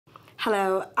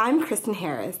Hello, I'm Kristen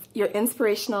Harris, your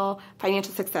inspirational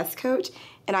financial success coach,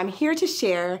 and I'm here to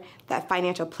share that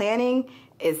financial planning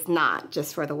is not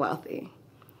just for the wealthy.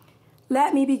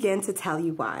 Let me begin to tell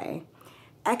you why.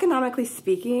 Economically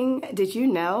speaking, did you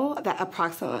know that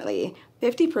approximately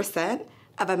 50%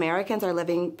 of Americans are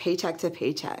living paycheck to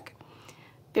paycheck?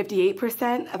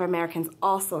 58% of Americans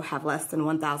also have less than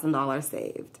 $1,000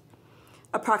 saved.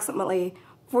 Approximately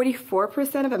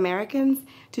 44% of Americans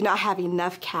do not have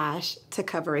enough cash to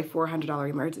cover a $400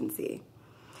 emergency.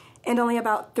 And only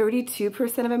about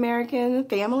 32% of American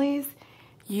families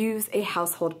use a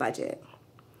household budget.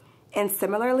 And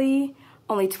similarly,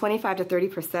 only 25 to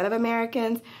 30% of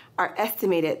Americans are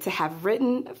estimated to have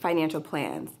written financial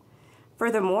plans.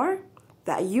 Furthermore,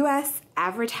 the U.S.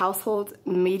 average household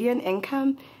median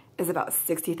income is about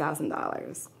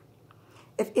 $60,000.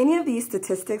 If any of these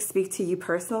statistics speak to you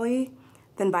personally,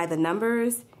 then by the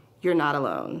numbers, you're not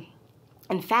alone.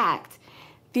 In fact,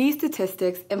 these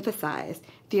statistics emphasize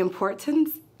the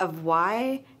importance of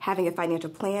why having a financial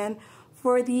plan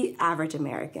for the average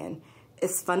American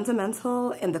is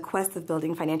fundamental in the quest of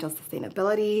building financial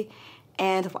sustainability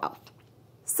and wealth.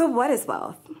 So what is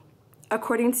wealth?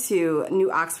 According to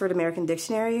New Oxford American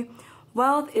Dictionary,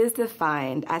 wealth is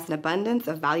defined as an abundance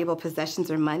of valuable possessions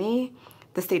or money,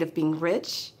 the state of being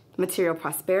rich, material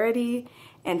prosperity,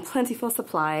 and plentiful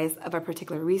supplies of a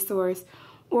particular resource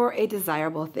or a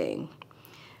desirable thing.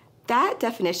 That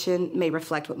definition may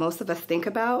reflect what most of us think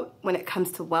about when it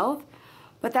comes to wealth,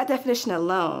 but that definition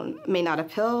alone may not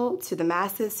appeal to the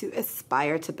masses who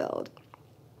aspire to build.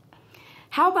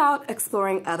 How about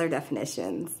exploring other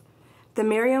definitions? The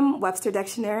Merriam-Webster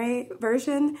Dictionary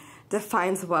version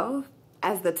defines wealth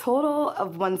as the total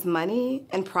of one's money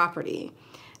and property,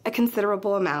 a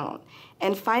considerable amount,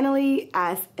 and finally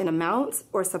as an amount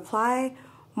or supply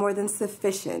more than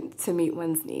sufficient to meet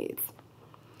one's needs.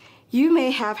 You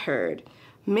may have heard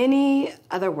many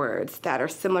other words that are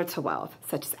similar to wealth,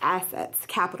 such as assets,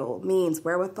 capital, means,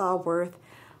 wherewithal, worth,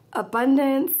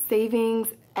 abundance, savings,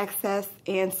 excess,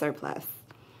 and surplus.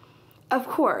 Of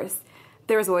course,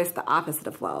 there's always the opposite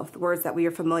of wealth, words that we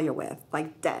are familiar with,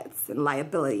 like debts and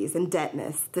liabilities,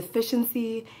 indebtedness,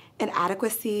 deficiency,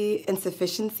 inadequacy,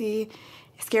 insufficiency,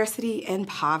 scarcity, and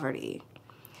poverty.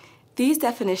 These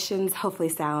definitions hopefully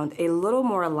sound a little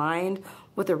more aligned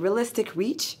with a realistic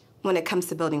reach when it comes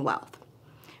to building wealth.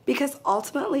 Because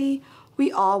ultimately,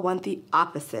 we all want the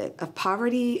opposite of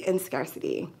poverty and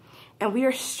scarcity, and we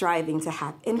are striving to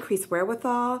have increased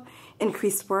wherewithal,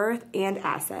 increased worth, and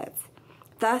assets.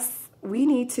 Thus, we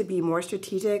need to be more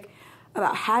strategic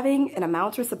about having an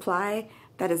amount or supply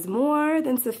that is more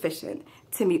than sufficient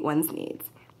to meet one's needs.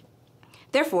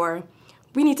 Therefore,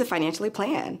 we need to financially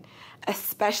plan,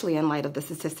 especially in light of the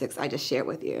statistics I just shared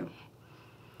with you.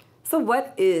 So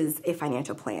what is a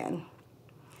financial plan?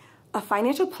 A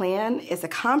financial plan is a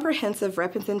comprehensive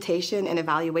representation and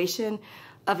evaluation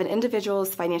of an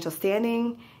individual's financial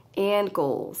standing and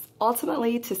goals,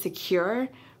 ultimately to secure,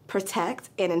 protect,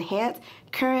 and enhance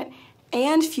current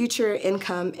and future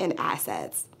income and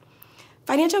assets.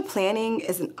 Financial planning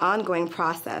is an ongoing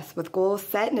process with goals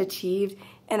set and achieved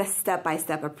in a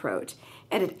step-by-step approach,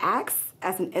 and it acts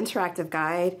as an interactive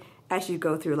guide as you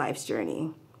go through life's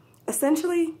journey.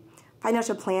 Essentially,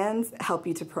 financial plans help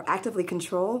you to proactively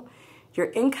control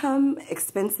your income,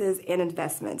 expenses, and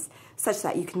investments such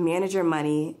that you can manage your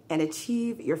money and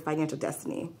achieve your financial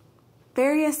destiny.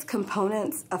 Various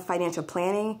components of financial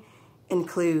planning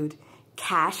include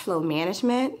cash flow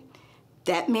management,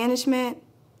 debt management,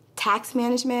 tax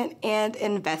management, and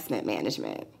investment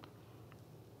management.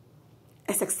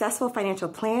 A successful financial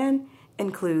plan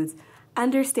includes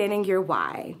understanding your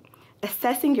why,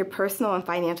 assessing your personal and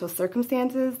financial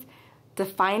circumstances,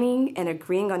 defining and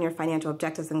agreeing on your financial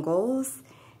objectives and goals,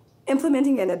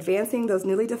 implementing and advancing those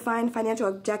newly defined financial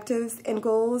objectives and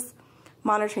goals,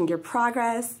 monitoring your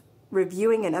progress,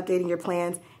 reviewing and updating your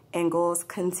plans and goals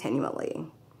continually.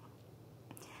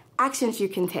 Actions you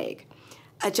can take.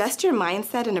 Adjust your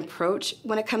mindset and approach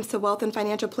when it comes to wealth and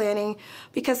financial planning,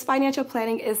 because financial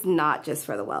planning is not just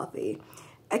for the wealthy.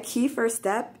 A key first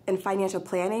step in financial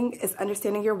planning is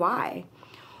understanding your why.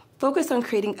 Focus on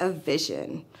creating a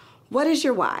vision. What is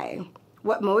your why?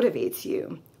 What motivates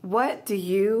you? What do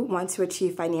you want to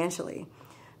achieve financially?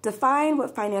 Define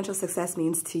what financial success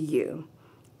means to you.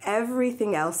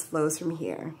 Everything else flows from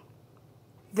here.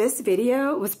 This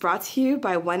video was brought to you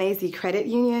by OneAZ Credit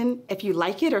Union. If you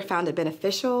like it or found it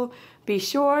beneficial, be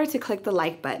sure to click the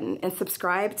like button and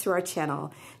subscribe to our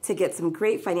channel to get some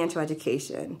great financial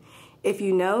education. If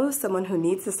you know someone who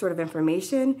needs this sort of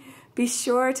information, be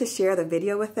sure to share the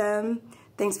video with them.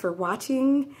 Thanks for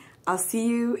watching. I'll see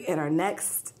you in our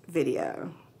next video.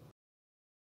 video.